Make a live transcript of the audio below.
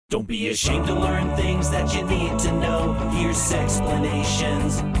Don't be ashamed to learn things that you need to know. Here's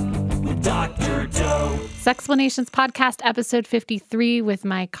Sexplanations with Dr. Doe. Sexplanations podcast, episode 53, with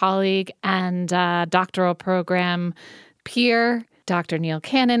my colleague and doctoral program peer, Dr. Neil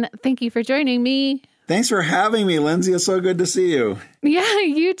Cannon. Thank you for joining me. Thanks for having me, Lindsay. It's so good to see you. Yeah,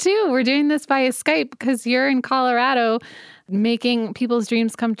 you too. We're doing this via Skype because you're in Colorado making people's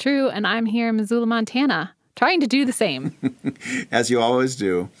dreams come true, and I'm here in Missoula, Montana, trying to do the same. As you always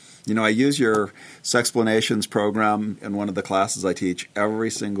do. You know, I use your Sexplanations program in one of the classes I teach every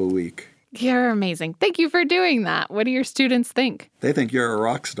single week. You're amazing. Thank you for doing that. What do your students think? They think you're a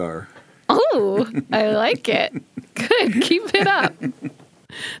rock star. Oh, I like it. Good. Keep it up.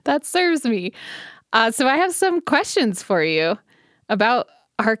 That serves me. So I have some questions for you about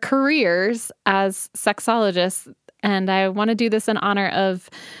our careers as sexologists. And I want to do this in honor of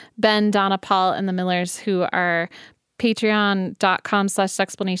Ben, Donna, Paul, and the Millers, who are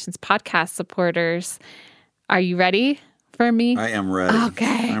patreon.com/Sexplanations podcast supporters. Are you ready for me? I am ready.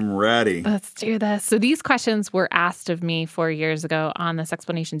 Okay. I'm ready. Let's do this. So these questions were asked of me 4 years ago on the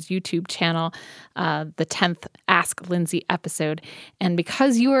Sexplanations YouTube channel, the 10th Ask Lindsay episode. And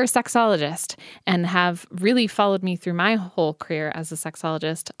because you are a sexologist and have really followed me through my whole career as a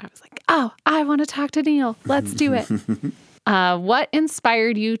sexologist, I was like, oh, I want to talk to Neil. Let's do it. What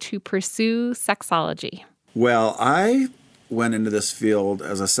inspired you to pursue sexology? Well, I went into this field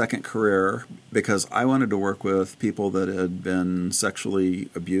as a second career because I wanted to work with people that had been sexually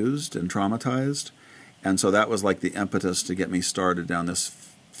abused and traumatized. And so that was like the impetus to get me started down this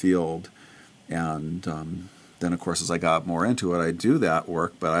field. And then, of course, as I got more into it, I do that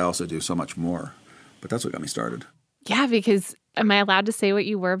work, but I also do so much more. But that's what got me started. Yeah, because am I allowed to say what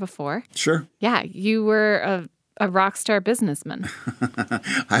you were before? Sure. Yeah, you were a rock star businessman.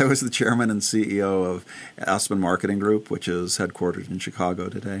 I was the chairman and CEO of Aspen Marketing Group, which is headquartered in Chicago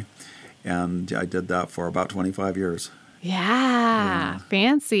today. And I did that for about 25 years. Yeah,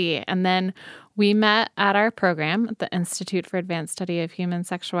 fancy. And then we met at our program at the Institute for Advanced Study of Human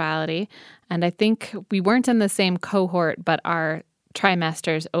Sexuality. And I think we weren't in the same cohort, but our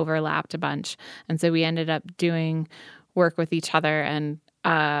trimesters overlapped a bunch. And so we ended up doing work with each other and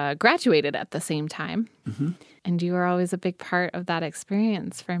graduated at the same time. Mm-hmm. And you were always a big part of that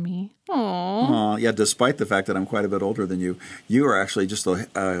experience for me. Aww. Yeah, despite the fact that I'm quite a bit older than you, you were actually just a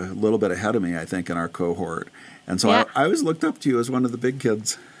little bit ahead of me, I think, in our cohort. And so yeah. I always looked up to you as one of the big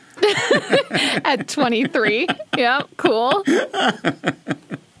kids. At 23. Yep, cool.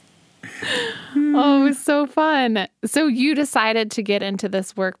 Oh, it was so fun. So you decided to get into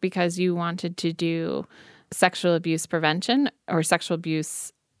this work because you wanted to do sexual abuse prevention or sexual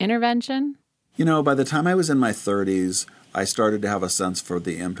abuse intervention? You know, by the time I was in my 30s, I started to have a sense for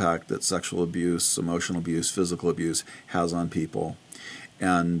the impact that sexual abuse, emotional abuse, physical abuse has on people.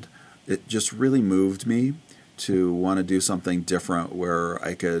 And it just really moved me to want to do something different where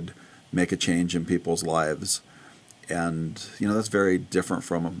I could make a change in people's lives. And, you know, that's very different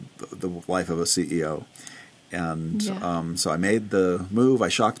from the life of a CEO. And so I made the move. I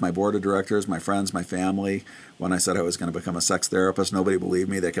shocked my board of directors, my friends, my family. When I said I was going to become a sex therapist, nobody believed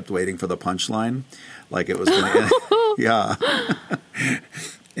me. They kept waiting for the punchline, like it was going to yeah.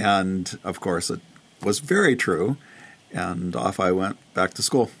 And, of course, it was very true. And off I went back to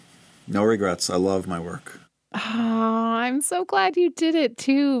school. No regrets. I love my work. Oh, I'm so glad you did it,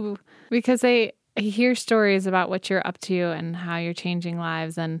 too, because I hear stories about what you're up to and how you're changing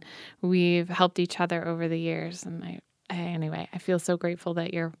lives, and we've helped each other over the years. And anyway, I feel so grateful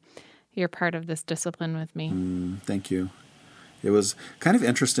that you're part of this discipline with me. Thank you. It was kind of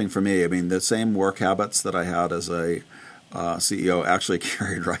interesting for me. I mean, the same work habits that I had as a CEO actually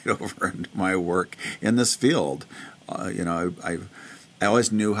carried right over into my work in this field. You know, I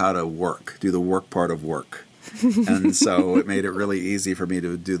always knew how to do the work part of work. And so it made it really easy for me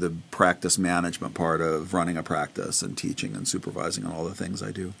to do the practice management part of running a practice and teaching and supervising and all the things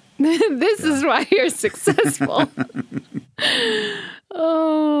I do. This is why you're successful.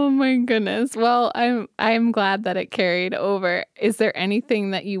 Oh my goodness. Well, I'm glad that it carried over. Is there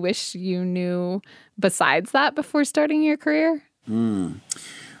anything that you wish you knew besides that before starting your career?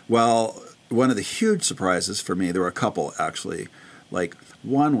 Well, one of the huge surprises for me, there were a couple actually. Like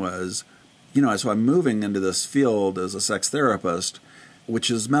one was, you know, so I'm moving into this field as a sex therapist, which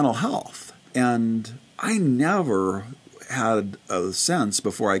is mental health. And I never had a sense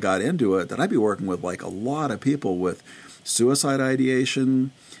before I got into it that I'd be working with like a lot of people with suicide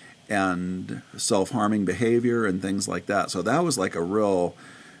ideation and self-harming behavior and things like that. So that was like a real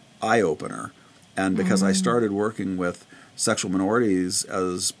eye-opener. And because I started working with sexual minorities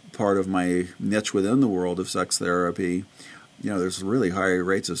as part of my niche within the world of sex therapy, there's really high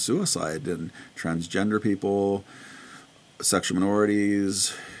rates of suicide in transgender people, sexual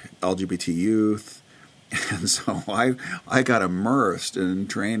minorities, LGBT youth. And so I got immersed in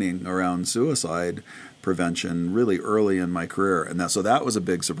training around suicide prevention really early in my career. And so that was a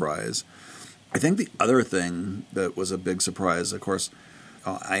big surprise. I think the other thing that was a big surprise, of course,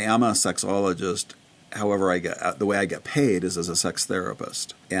 I am a sexologist. However, the way I get paid is as a sex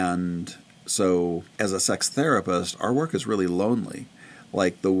therapist. And so as a sex therapist, our work is really lonely.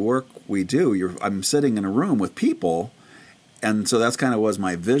 Like the work we do, I'm sitting in a room with people. And so that's kind of was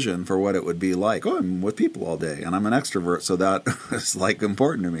my vision for what it would be like. Oh, I'm with people all day, and I'm an extrovert, so that is like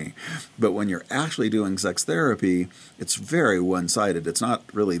important to me. But when you're actually doing sex therapy, it's very one-sided. It's not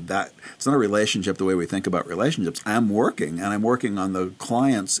really that. It's not a relationship the way we think about relationships. I'm working on the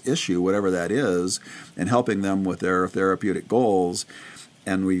client's issue, whatever that is, and helping them with their therapeutic goals.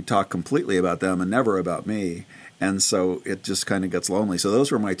 And we talk completely about them and never about me. And so it just kind of gets lonely. So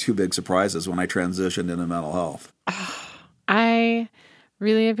those were my two big surprises when I transitioned into mental health. I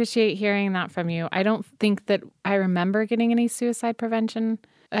really appreciate hearing that from you. I don't think that I remember getting any suicide prevention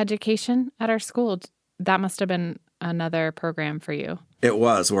education at our school. That must have been another program for you. It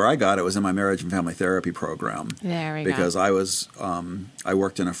was. Where I got it was in my marriage and family therapy program. There we go. Because I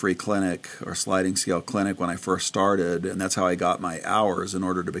worked in a free clinic or sliding scale clinic when I first started, and that's how I got my hours in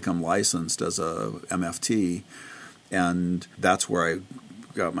order to become licensed as a MFT. And that's where I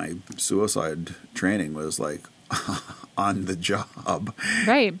got my suicide training, was like on the job.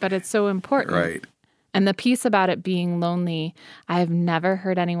 Right, but it's so important. Right. And the piece about it being lonely, I have never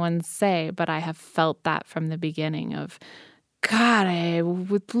heard anyone say, but I have felt that from the beginning of, God, I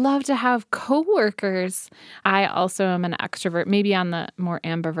would love to have coworkers. I also am an extrovert, maybe on the more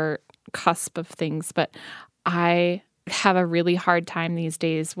ambivert cusp of things, but I have a really hard time these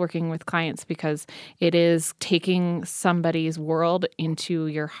days working with clients because it is taking somebody's world into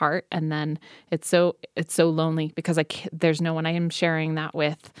your heart, and then it's so lonely because there's no one I am sharing that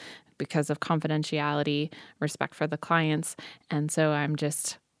with because of confidentiality, respect for the clients. And so I'm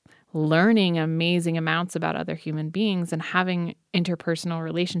just learning amazing amounts about other human beings and having interpersonal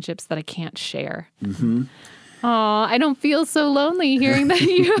relationships that I can't share. Mm-hmm. Aw, I don't feel so lonely hearing that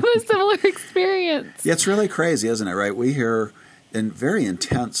you have a similar experience. Yeah, it's really crazy, isn't it, right? We hear very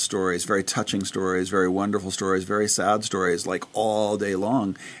intense stories, very touching stories, very wonderful stories, very sad stories, like all day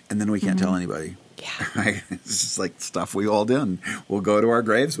long, and then we can't tell anybody. Yeah. Right? It's just like stuff we all did. We'll go to our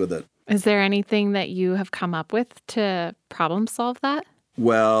graves with it. Is there anything that you have come up with to problem solve that?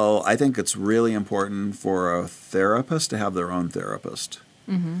 Well, I think it's really important for a therapist to have their own therapist.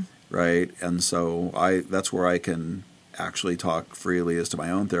 Mm-hmm. Right. And so that's where I can actually talk freely as to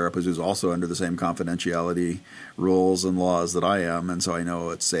my own therapist, who's also under the same confidentiality rules and laws that I am. And so I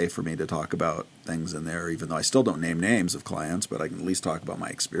know it's safe for me to talk about things in there, even though I still don't name names of clients, but I can at least talk about my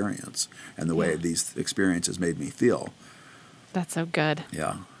experience and the way these experiences made me feel. That's so good.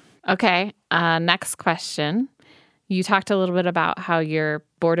 Yeah. Okay. Next question. You talked a little bit about how your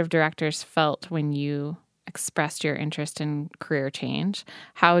board of directors felt when you expressed your interest in career change.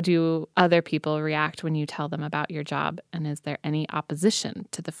 How do other people react when you tell them about your job? And is there any opposition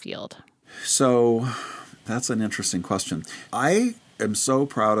to the field? So that's an interesting question. I am so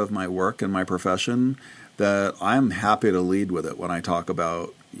proud of my work and my profession that I'm happy to lead with it when I talk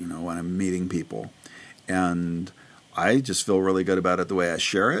about, when I'm meeting people. And I just feel really good about it, the way I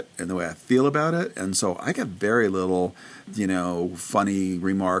share it and the way I feel about it. And so I get very little, funny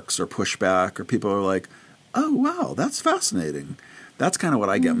remarks or pushback, or people are like, oh, wow, that's fascinating. That's kind of what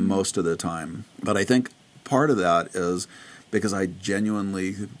I get most of the time. But I think part of that is because I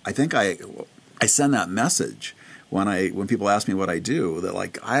think I send that message when people ask me what I do, that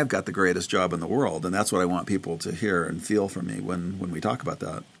like, I've got the greatest job in the world. And that's what I want people to hear and feel from me when we talk about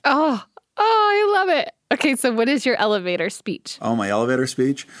that. Oh, I love it. Okay, so what is your elevator speech? Oh, my elevator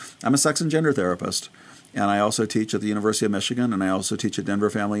speech? I'm a sex and gender therapist. And I also teach at the University of Michigan, and I also teach at Denver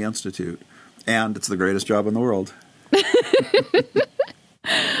Family Institute. And it's the greatest job in the world.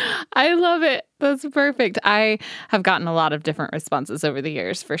 I love it. That's perfect. I have gotten a lot of different responses over the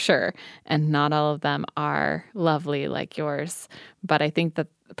years, for sure. And not all of them are lovely like yours. But I think that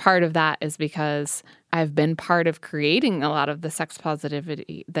part of that is because I've been part of creating a lot of the sex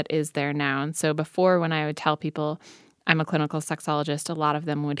positivity that is there now. And so before, when I would tell people I'm a clinical sexologist, a lot of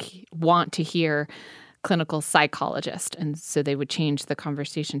them would want to hear clinical psychologist. And so they would change the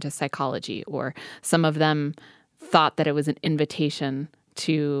conversation to psychology, or some of them thought that it was an invitation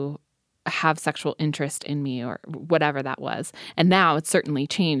to have sexual interest in me, or whatever that was. And now it's certainly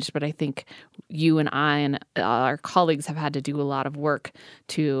changed, but I think you and I and our colleagues have had to do a lot of work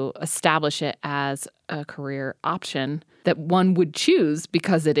to establish it as a career option that one would choose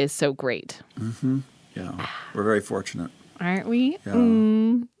because it is so great. Mm-hmm. Yeah, we're very fortunate. Aren't we?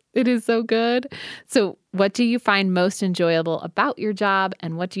 Yeah. It is so good. So what do you find most enjoyable about your job,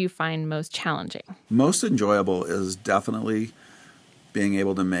 and what do you find most challenging? Most enjoyable is definitely being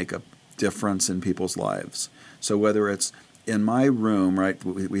able to make a difference in people's lives. So whether it's in my room, right,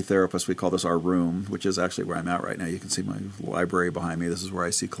 we therapists, we call this our room, which is actually where I'm at right now. You can see my library behind me. This is where I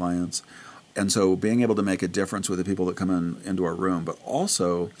see clients. And so being able to make a difference with the people that come into our room, but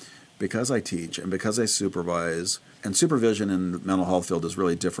also because I teach and because I supervise, and supervision in the mental health field is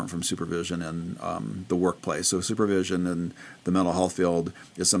really different from supervision in the workplace. So supervision in the mental health field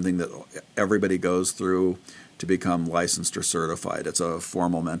is something that everybody goes through to become licensed or certified. It's a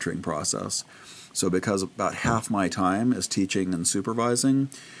formal mentoring process. So because about half my time is teaching and supervising,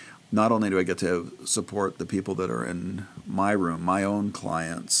 not only do I get to support the people that are in my room, my own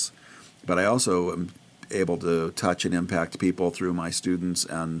clients, but I also am able to touch and impact people through my students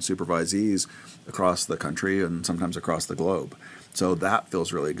and supervisees across the country and sometimes across the globe. So that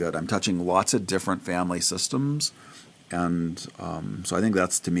feels really good. I'm touching lots of different family systems, and so I think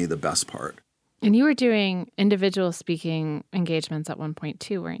that's, to me, the best part. And you were doing individual speaking engagements at one point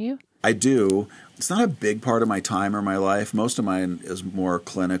too, weren't you? I do. It's not a big part of my time or my life. Most of mine is more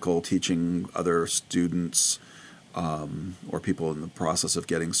clinical, teaching other students or people in the process of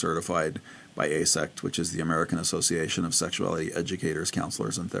getting certified by AASECT, which is the American Association of Sexuality Educators,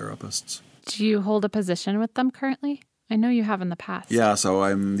 Counselors, and Therapists. Do you hold a position with them currently? I know you have in the past. Yeah, so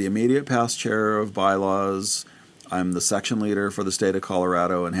I'm the immediate past chair of bylaws. I'm the section leader for the state of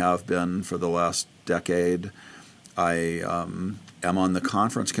Colorado and have been for the last decade. I am on the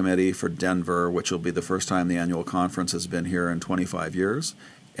conference committee for Denver, which will be the first time the annual conference has been here in 25 years.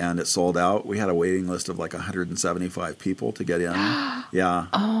 And it sold out. We had a waiting list of like 175 people to get in. Yeah.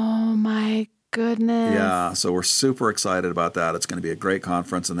 Oh, my goodness. Yeah, so we're super excited about that. It's going to be a great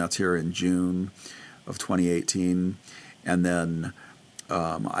conference, and that's here in June of 2018. And then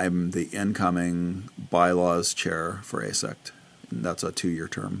I'm the incoming bylaws chair for AASECT. And that's a 2-year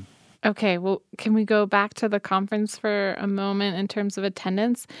term. Okay, well, can we go back to the conference for a moment in terms of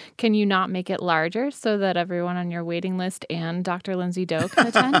attendance? Can you not make it larger so that everyone on your waiting list and Dr. Lindsay Doe can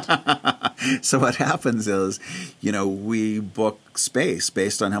attend? So what happens is, we book space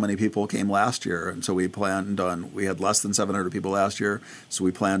based on how many people came last year. And so we had less than 700 people last year, so we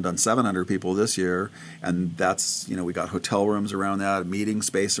planned on 700 people this year. And that's, we got hotel rooms around that, meeting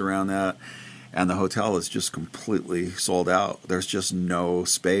space around that. And the hotel is just completely sold out. There's just no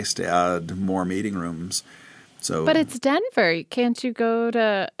space to add more meeting rooms. But it's Denver. Can't you go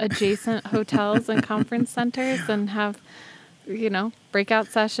to adjacent hotels and conference centers and have, breakout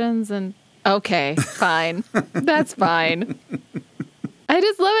sessions? And okay, fine. That's fine. I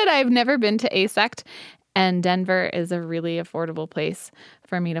just love it. I've never been to AASECT, and Denver is a really affordable place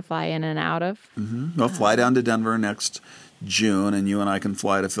for me to fly in and out of. Mm-hmm. Well, fly down to Denver next June, and you and I can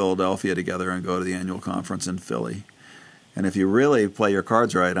fly to Philadelphia together and go to the annual conference in Philly. And if you really play your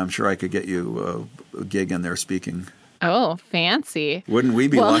cards right, I'm sure I could get you a gig in there speaking. Oh, fancy. Wouldn't we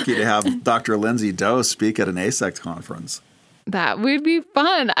be lucky to have Dr. Lindsay Doe speak at an AASECT conference? That would be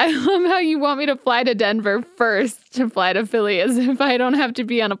fun. I love how you want me to fly to Denver first to fly to Philly, as if I don't have to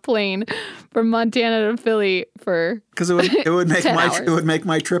be on a plane from Montana to Philly for because it would make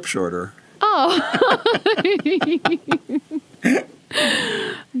my trip shorter. Oh,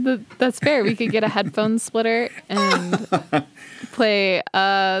 that's fair. We could get a headphone splitter and play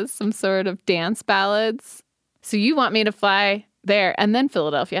some sort of dance ballads. So you want me to fly there and then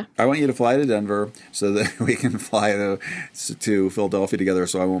Philadelphia? I want you to fly to Denver so that we can fly to Philadelphia together,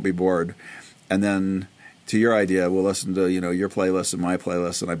 so I won't be bored. And then, to your idea, we'll listen to your playlist and my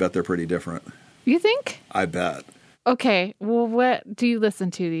playlist, and I bet they're pretty different. You think? I bet. Okay, well, what do you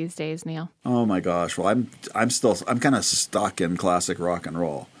listen to these days, Neil? Oh my gosh! Well, I'm kind of stuck in classic rock and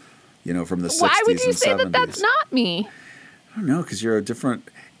roll, from the 60s and 70s. Why would you say that that's not me? I don't know, because you're a different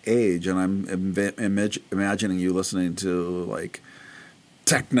age, and I'm imagining you listening to like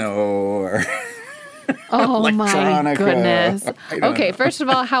techno or oh my goodness. Okay, first of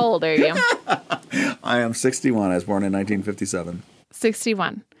all, how old are you? I am 61. I was born in 1957.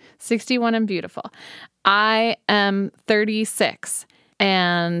 61 and beautiful. I am 36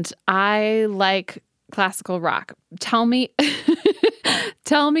 and I like classical rock. Tell me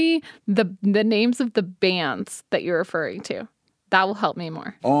the names of the bands that you're referring to. That will help me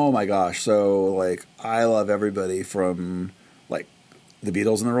more. Oh my gosh. So I love everybody from the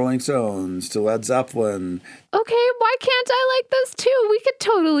Beatles and the Rolling Stones to Led Zeppelin. Okay, why can't I like those too? We could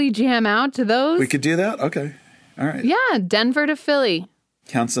totally jam out to those. We could do that? Okay. All right. Yeah, Denver to Philly.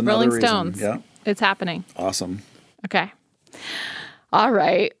 Counts another Rolling reason. Stones. Yeah. It's happening. Awesome. Okay. All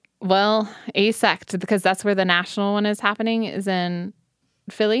right. Well, ASECT, because that's where the national one is happening, is in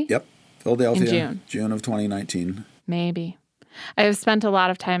Philly? Yep. Philadelphia. In June of 2019. Maybe. I have spent a lot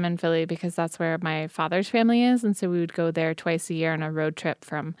of time in Philly because that's where my father's family is. And so we would go there twice a year on a road trip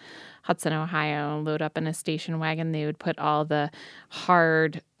from Hudson, Ohio, load up in a station wagon. They would put all the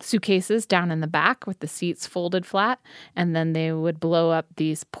hard suitcases down in the back with the seats folded flat. And then they would blow up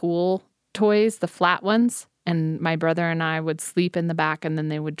these pool toys, the flat ones. And my brother and I would sleep in the back, and then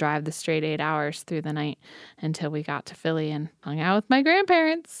they would drive the straight 8 hours through the night until we got to Philly and hung out with my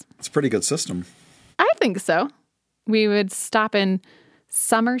grandparents. It's a pretty good system. I think so. We would stop in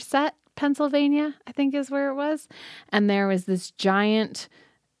Somerset, Pennsylvania, I think is where it was. And there was this giant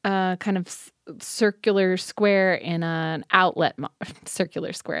kind of circular square in an outlet mall.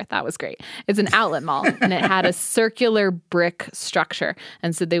 Circular square. That was great. It's an outlet mall, and it had a circular brick structure.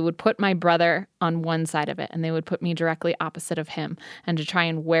 And so they would put my brother on one side of it, and they would put me directly opposite of him. And to try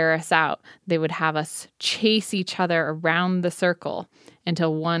and wear us out, they would have us chase each other around the circle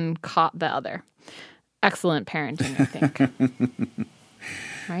until one caught the other. Excellent parenting, I think.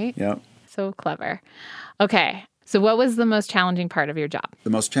 Right? Yep. So clever. Okay. So what was the most challenging part of your job? The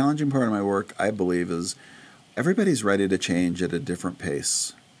most challenging part of my work, I believe, is everybody's ready to change at a different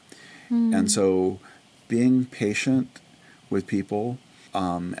pace. And so being patient with people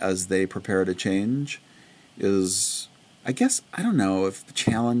as they prepare to change is, I guess, I don't know if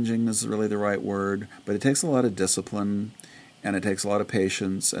challenging is really the right word, but it takes a lot of discipline, and it takes a lot of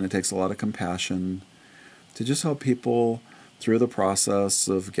patience, and it takes a lot of compassion to just help people through the process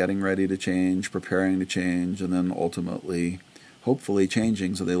of getting ready to change, preparing to change, and then ultimately, hopefully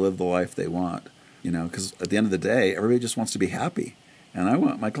changing so they live the life they want. You know, because at the end of the day, everybody just wants to be happy. And I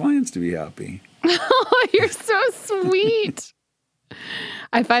want my clients to be happy. Oh, you're so sweet.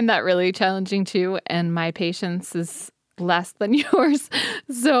 I find that really challenging too. And my patience is less than yours.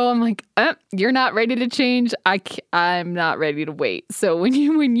 So I'm like, you're not ready to change. I'm not ready to wait. So when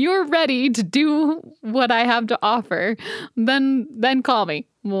you're ready to do what I have to offer, then call me.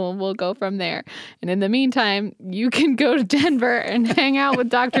 We'll go from there. And in the meantime, you can go to Denver and hang out with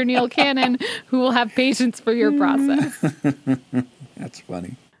Dr. Neil Cannon, who will have patience for your process. That's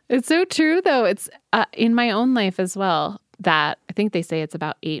funny. It's so true, though. It's in my own life as well. That I think they say it's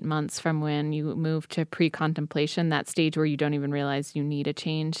about 8 months from when you move to pre-contemplation, that stage where you don't even realize you need a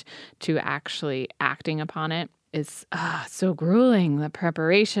change, to actually acting upon it is so grueling. The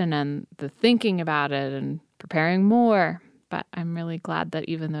preparation and the thinking about it and preparing more. But I'm really glad that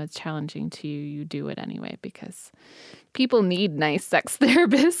even though it's challenging to you, you do it anyway, because people need nice sex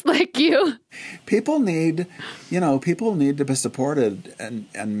therapists like you. People need to be supported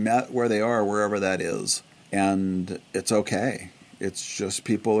and met where they are, wherever that is. And it's okay. It's just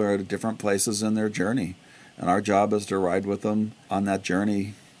people are at different places in their journey. And our job is to ride with them on that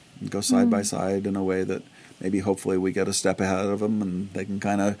journey and go side by side in a way that maybe hopefully we get a step ahead of them and they can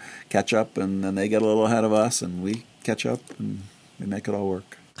kind of catch up, and then they get a little ahead of us and we catch up and we make it all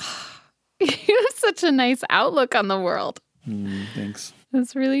work. You have such a nice outlook on the world. Thanks.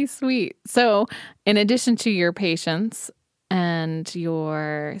 That's really sweet. So in addition to your patients and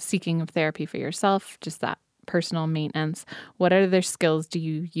your seeking of therapy for yourself, just that personal maintenance, what other skills do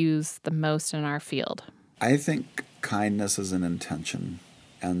you use the most in our field? I think kindness is an intention.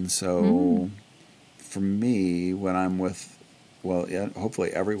 And so for me, when I'm with,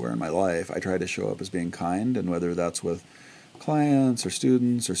 hopefully everywhere in my life, I try to show up as being kind. And whether that's with clients or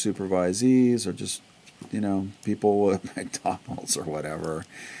students or supervisees or just, people at McDonald's or whatever,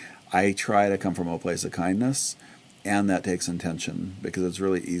 I try to come from a place of kindness. And that takes intention, because it's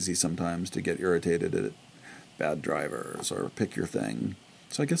really easy sometimes to get irritated at bad drivers or pick your thing.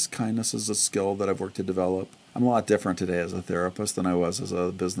 So I guess kindness is a skill that I've worked to develop. I'm a lot different today as a therapist than I was as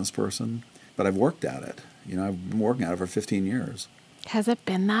a business person, but I've worked at it. I've been working at it for 15 years. Has it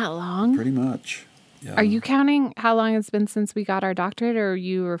been that long? Pretty much. Yeah. Are you counting how long it's been since we got our doctorate, or are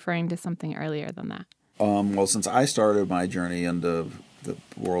you referring to something earlier than that? Well, since I started my journey into the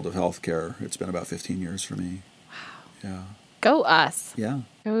world of healthcare, it's been about 15 years for me. Yeah. Go us. Yeah.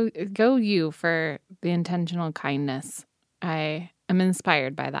 Go you for the intentional kindness. I am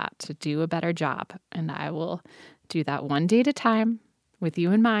inspired by that to do a better job, and I will do that one day at a time with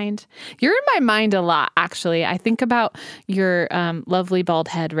you in mind. You're in my mind a lot, actually. I think about your lovely bald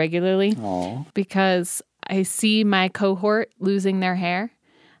head regularly. Aww. Because I see my cohort losing their hair.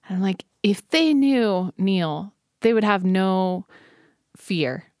 And I'm like, if they knew Neil, they would have no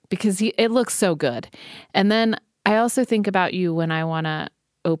fear, because it looks so good. And then I also think about you when I want to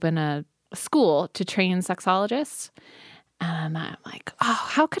open a school to train sexologists. And I'm like, oh,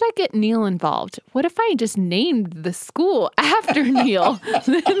 how could I get Neil involved? What if I just named the school after Neil?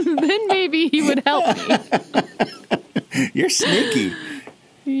 then maybe he would help me. You're sneaky.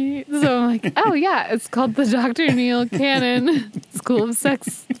 So I'm like, oh, yeah, it's called the Dr. Neil Cannon School of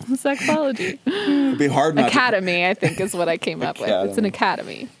Sexology. It'd be hard not Academy, I think, is what I came up with. It's an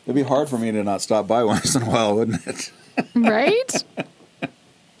academy. It'd be hard for me to not stop by once in a while, wouldn't it? Right?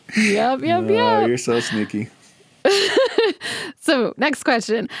 Yep. You're so sneaky. So next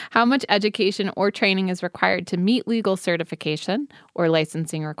question, how much education or training is required to meet legal certification or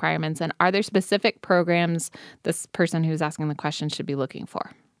licensing requirements? And are there specific programs this person who's asking the question should be looking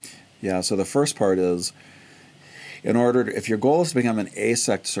for? Yeah, so the first part is, if your goal is to become an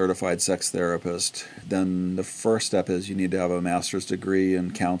AASECT certified sex therapist, then the first step is you need to have a master's degree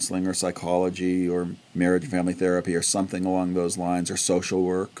in counseling or psychology or marriage and family therapy or something along those lines, or social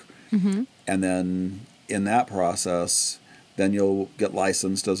work. Mm-hmm. And then in that process, then you'll get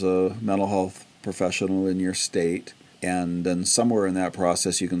licensed as a mental health professional in your state. And then somewhere in that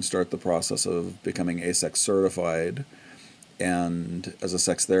process, you can start the process of becoming AASECT certified, and as a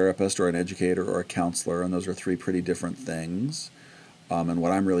sex therapist or an educator or a counselor. And those are three pretty different things. And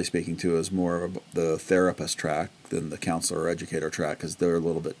what I'm really speaking to is more of the therapist track than the counselor or educator track, because they're a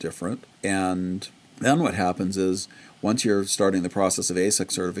little bit different. And then what happens is, once you're starting the process of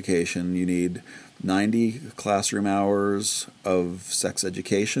AASECT certification, you need 90 classroom hours of sex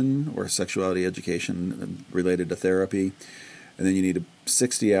education or sexuality education related to therapy. And then you need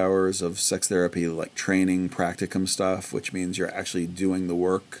 60 hours of sex therapy, like training, practicum stuff, which means you're actually doing the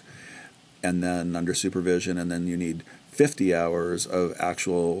work and then under supervision. And then you need 50 hours of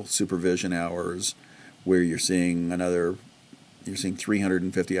actual supervision hours where you're seeing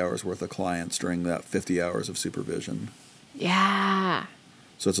 350 hours worth of clients during that 50 hours of supervision. Yeah.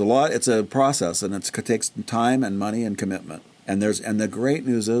 So it's a lot. It's a process, and it takes time and money and commitment. And the great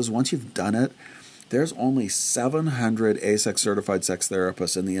news is, once you've done it, there's only 700 AASECT certified sex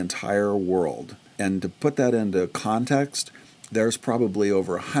therapists in the entire world. And to put that into context, there's probably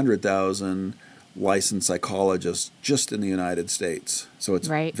over 100,000 licensed psychologists just in the United States. So it's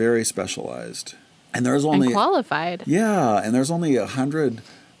very specialized. And there's only qualified. Yeah, and there's only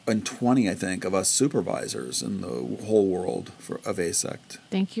 120, I think, of us supervisors in the whole world of AASECT.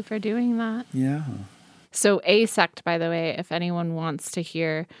 Thank you for doing that. Yeah. So AASECT, by the way, if anyone wants to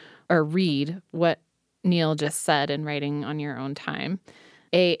hear or read what Neil just said in writing on your own time,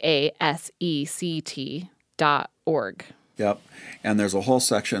 AASECT.org. Yep. And there's a whole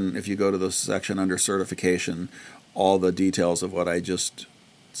section, if you go to the section under certification, all the details of what I just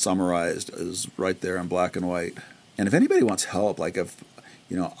summarized is right there in black and white. And if anybody wants help,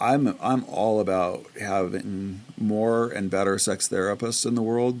 I'm all about having more and better sex therapists in the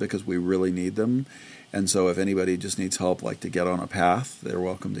world, because we really need them. And so if anybody just needs help, like to get on a path, they're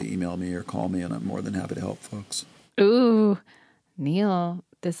welcome to email me or call me, and I'm more than happy to help folks. Ooh, Neil,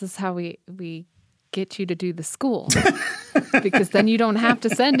 this is how we get you to do the school. Because then you don't have to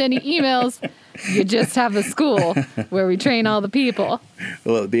send any emails. You just have a school where we train all the people.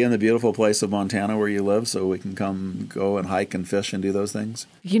 Will it be in the beautiful place of Montana where you live, so we can go and hike and fish and do those things?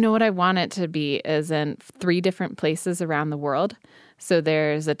 You know what I want it to be is in 3 different places around the world. So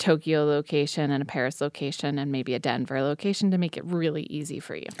there's a Tokyo location and a Paris location and maybe a Denver location to make it really easy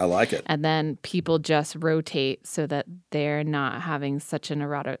for you. I like it. And then people just rotate so that they're not having such an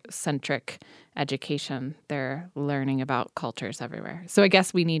erotocentric education. They're learning about cultures everywhere. So I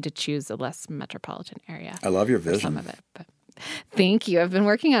guess we need to choose a less metropolitan area. I love your vision. Some of it. But thank you. I've been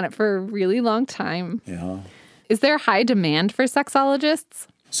working on it for a really long time. Yeah. Is there high demand for sexologists?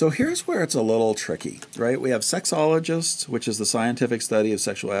 So here's where it's a little tricky, right? We have sexologists, which is the scientific study of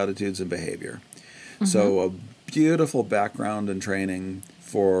sexual attitudes and behavior. Mm-hmm. So a beautiful background and training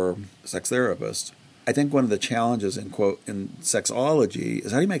for sex therapists. I think one of the challenges in sexology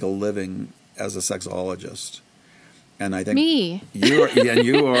is, how do you make a living as a sexologist? And I think you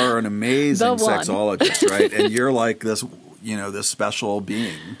are an amazing sexologist, right? And you're like this, this special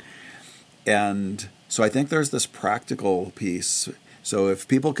being. And so I think there's this practical piece. So if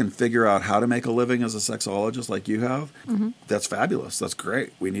people can figure out how to make a living as a sexologist like you have, that's fabulous. That's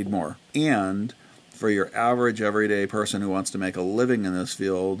great. We need more. And for your average, everyday person who wants to make a living in this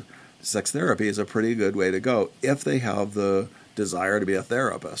field, sex therapy is a pretty good way to go if they have the desire to be a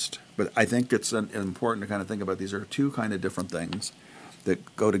therapist. But I think it's important to kind of think about, these are 2 kind of different things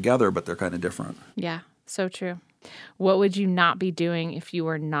that go together, but they're kind of different. Yeah, so true. What would you not be doing if you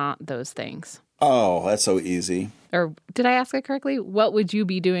were not those things? Oh, that's so easy. Or did I ask it correctly? What would you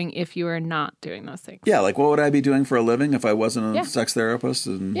be doing if you were not doing those things? Yeah, like what would I be doing for a living if I wasn't a Yeah. sex therapist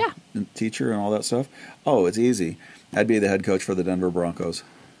and, Yeah. and teacher and all that stuff? Oh, it's easy. I'd be the head coach for the Denver Broncos.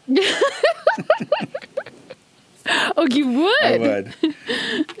 Oh, you would?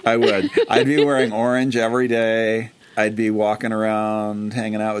 I would. I'd be wearing orange every day. I'd be walking around,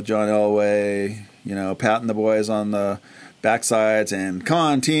 hanging out with John Elway, patting the boys on the backsides and, come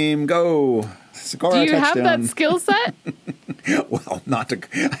on, team, go. Score Do a you touchdown. have that skill set? Well,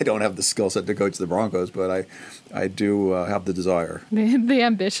 I don't have the skill set to coach the Broncos, but I do have the desire. The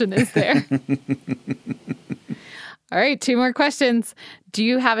ambition is there. All right, 2 more questions. Do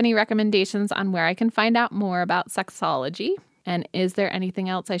you have any recommendations on where I can find out more about sexology? And is there anything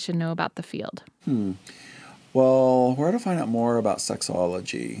else I should know about the field? Well, where to find out more about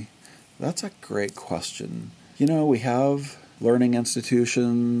sexology? That's a great question. We have learning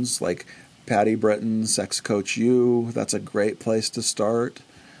institutions like Patty Britton, Sex Coach U. That's a great place to start.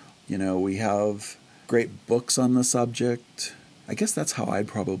 We have great books on the subject. I guess that's how I'd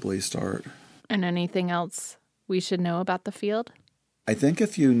probably start. And anything else we should know about the field? I think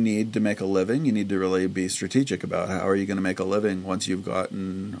if you need to make a living, you need to really be strategic about how are you going to make a living once you've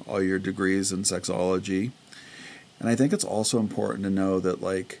gotten all your degrees in sexology. And I think it's also important to know that,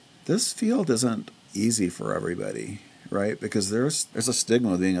 this field isn't easy for everybody, right? Because there's a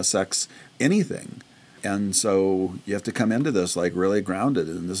stigma of being a sex anything. And so you have to come into this, really grounded.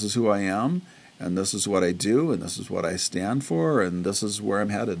 And this is who I am, and this is what I do, and this is what I stand for, and this is where I'm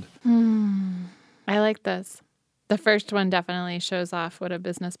headed. I like this. The first one definitely shows off what a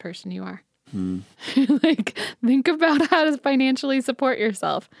business person you are. Think about how to financially support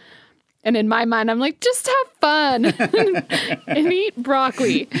yourself. And in my mind, I'm like, just have fun and eat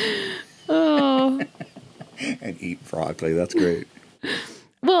broccoli. Oh. And eat broccoli. That's great.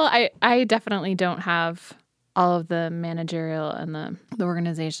 Well, I definitely don't have all of the managerial and the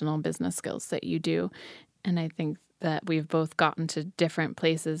organizational business skills that you do. And I think that we've both gotten to different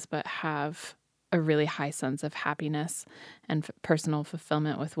places, but have a really high sense of happiness and personal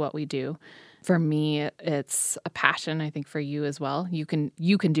fulfillment with what we do. For me, it's a passion. I think for you as well. You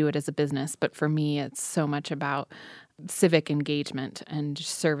can do it as a business, but for me, it's so much about civic engagement and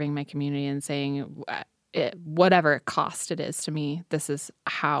just serving my community and saying, whatever cost it is to me, this is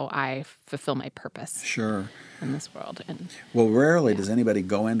how I fulfill my purpose. Sure. In this world. And well, rarely does anybody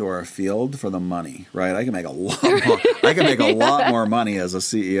go into our field for the money, right? I can make a lot more. I can make a lot more money as a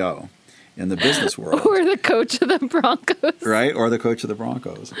CEO in the business world, or the coach of the Broncos, right? Or the coach of the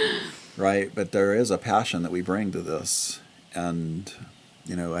Broncos, right? But there is a passion that we bring to this, and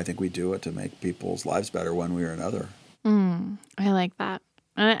I think we do it to make people's lives better one way or another. I like that.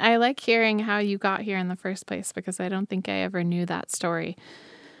 I like hearing how you got here in the first place, because I don't think I ever knew that story.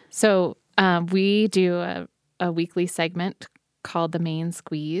 So we do a weekly segment called the Main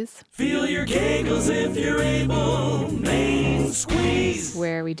Squeeze. Feel your kegels if you're able. Main Squeeze.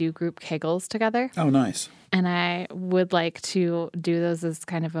 Where we do group kegels together. Oh, nice. And I would like to do those as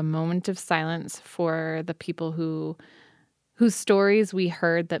kind of a moment of silence for the people whose stories we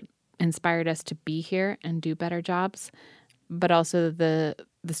heard that inspired us to be here and do better jobs, but also the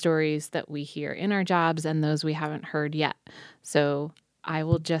stories that we hear in our jobs and those we haven't heard yet. So I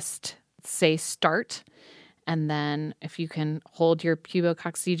will just say start, and then if you can hold your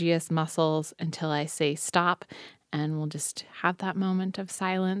pubococcygeus muscles until I say stop, and we'll just have that moment of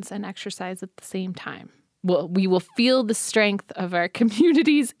silence and exercise at the same time. We will feel the strength of our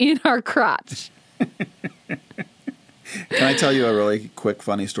communities in our crotch. Can I tell you a really quick,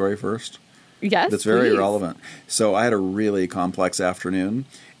 funny story first? Yes, That's very please. relevant. So I had a really complex afternoon,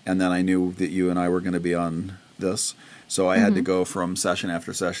 and then I knew that you and I were going to be on this. So I had to go from session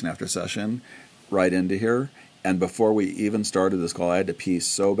after session after session right into here. And before we even started this call, I had to pee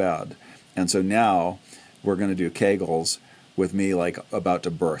so bad. And so now we're going to do Kegels with me about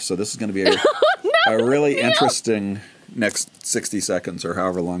to burst. So this is going to be a really interesting next 60 seconds or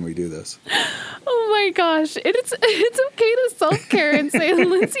however long we do this. Oh my gosh. It's okay to self-care and say,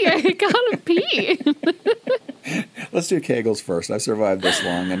 Lindsay, I gotta pee. Let's do Kegels first. I've survived this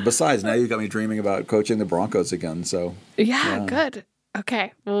long. And besides, now you got me dreaming about coaching the Broncos again. So yeah. Good.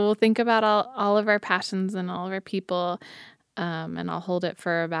 Okay. Well, we'll think about all of our passions and all of our people. And I'll hold it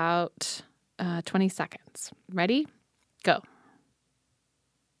for about 20 seconds. Ready? Go.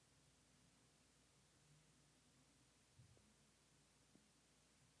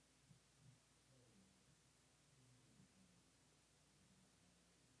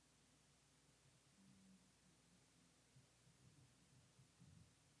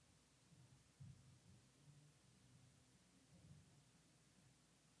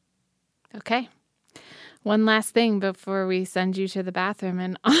 Okay. Okay. One last thing before we send you to the bathroom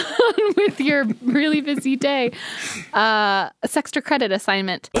and on with your really busy day. A Sextra credit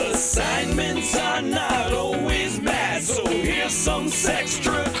assignment. Assignments are not always bad, so here's some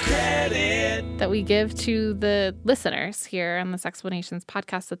Sextra credit That we give to the listeners here on the Sexplanations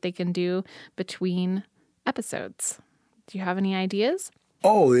podcast that they can do between episodes. Do you have any ideas?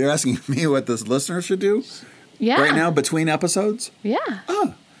 Oh, you're asking me what this listener should do? Yeah. Right now, between episodes? Yeah.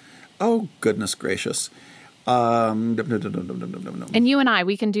 Oh, goodness gracious. And you and I,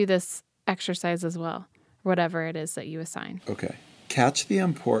 we can do this exercise as well, whatever it is that you assign. Okay. Catch the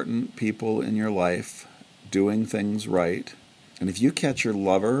important people in your life doing things right. And if you catch your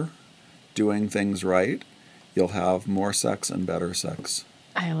lover doing things right, you'll have more sex and better sex.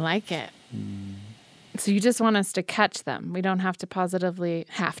 I like it. So you just want us to catch them. We don't have to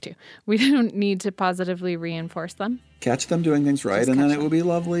We don't need to positively reinforce them. Catch them doing things right, Just and then catch it them. would be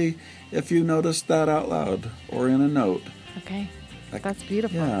lovely if you noticed that out loud or in a note. Okay. Like, That's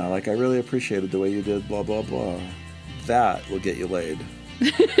beautiful. Yeah, like I really appreciated the way you did blah, blah, blah. That will get you laid.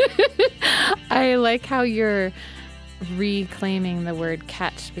 I like how you're reclaiming the word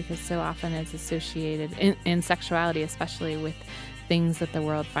catch, because so often it's associated in sexuality, especially with things that the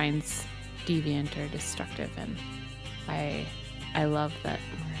world finds deviant or destructive. And I love that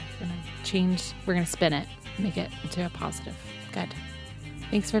we're going to spin it, make it into a positive. Good.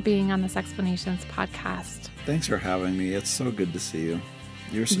 Thanks for being on the Sexplanations podcast. Thanks for having me. It's so good to see you.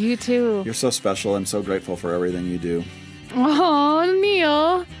 You too. You're so special. I'm so grateful for everything you do. Oh,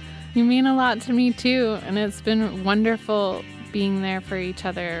 Neil, you mean a lot to me too. And it's been wonderful being there for each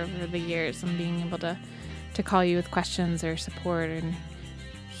other over the years and being able to call you with questions or support and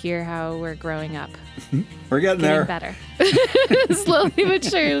hear how we're growing up. We're getting there. Better. Slowly but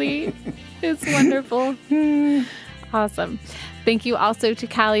surely. It's wonderful. Awesome. Thank you also to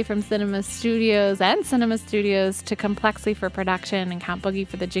Callie from Cinema Studios, to Complexly for production, and Count Boogie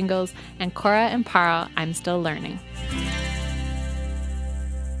for the jingles, and Cora and Paro, I'm Still Learning.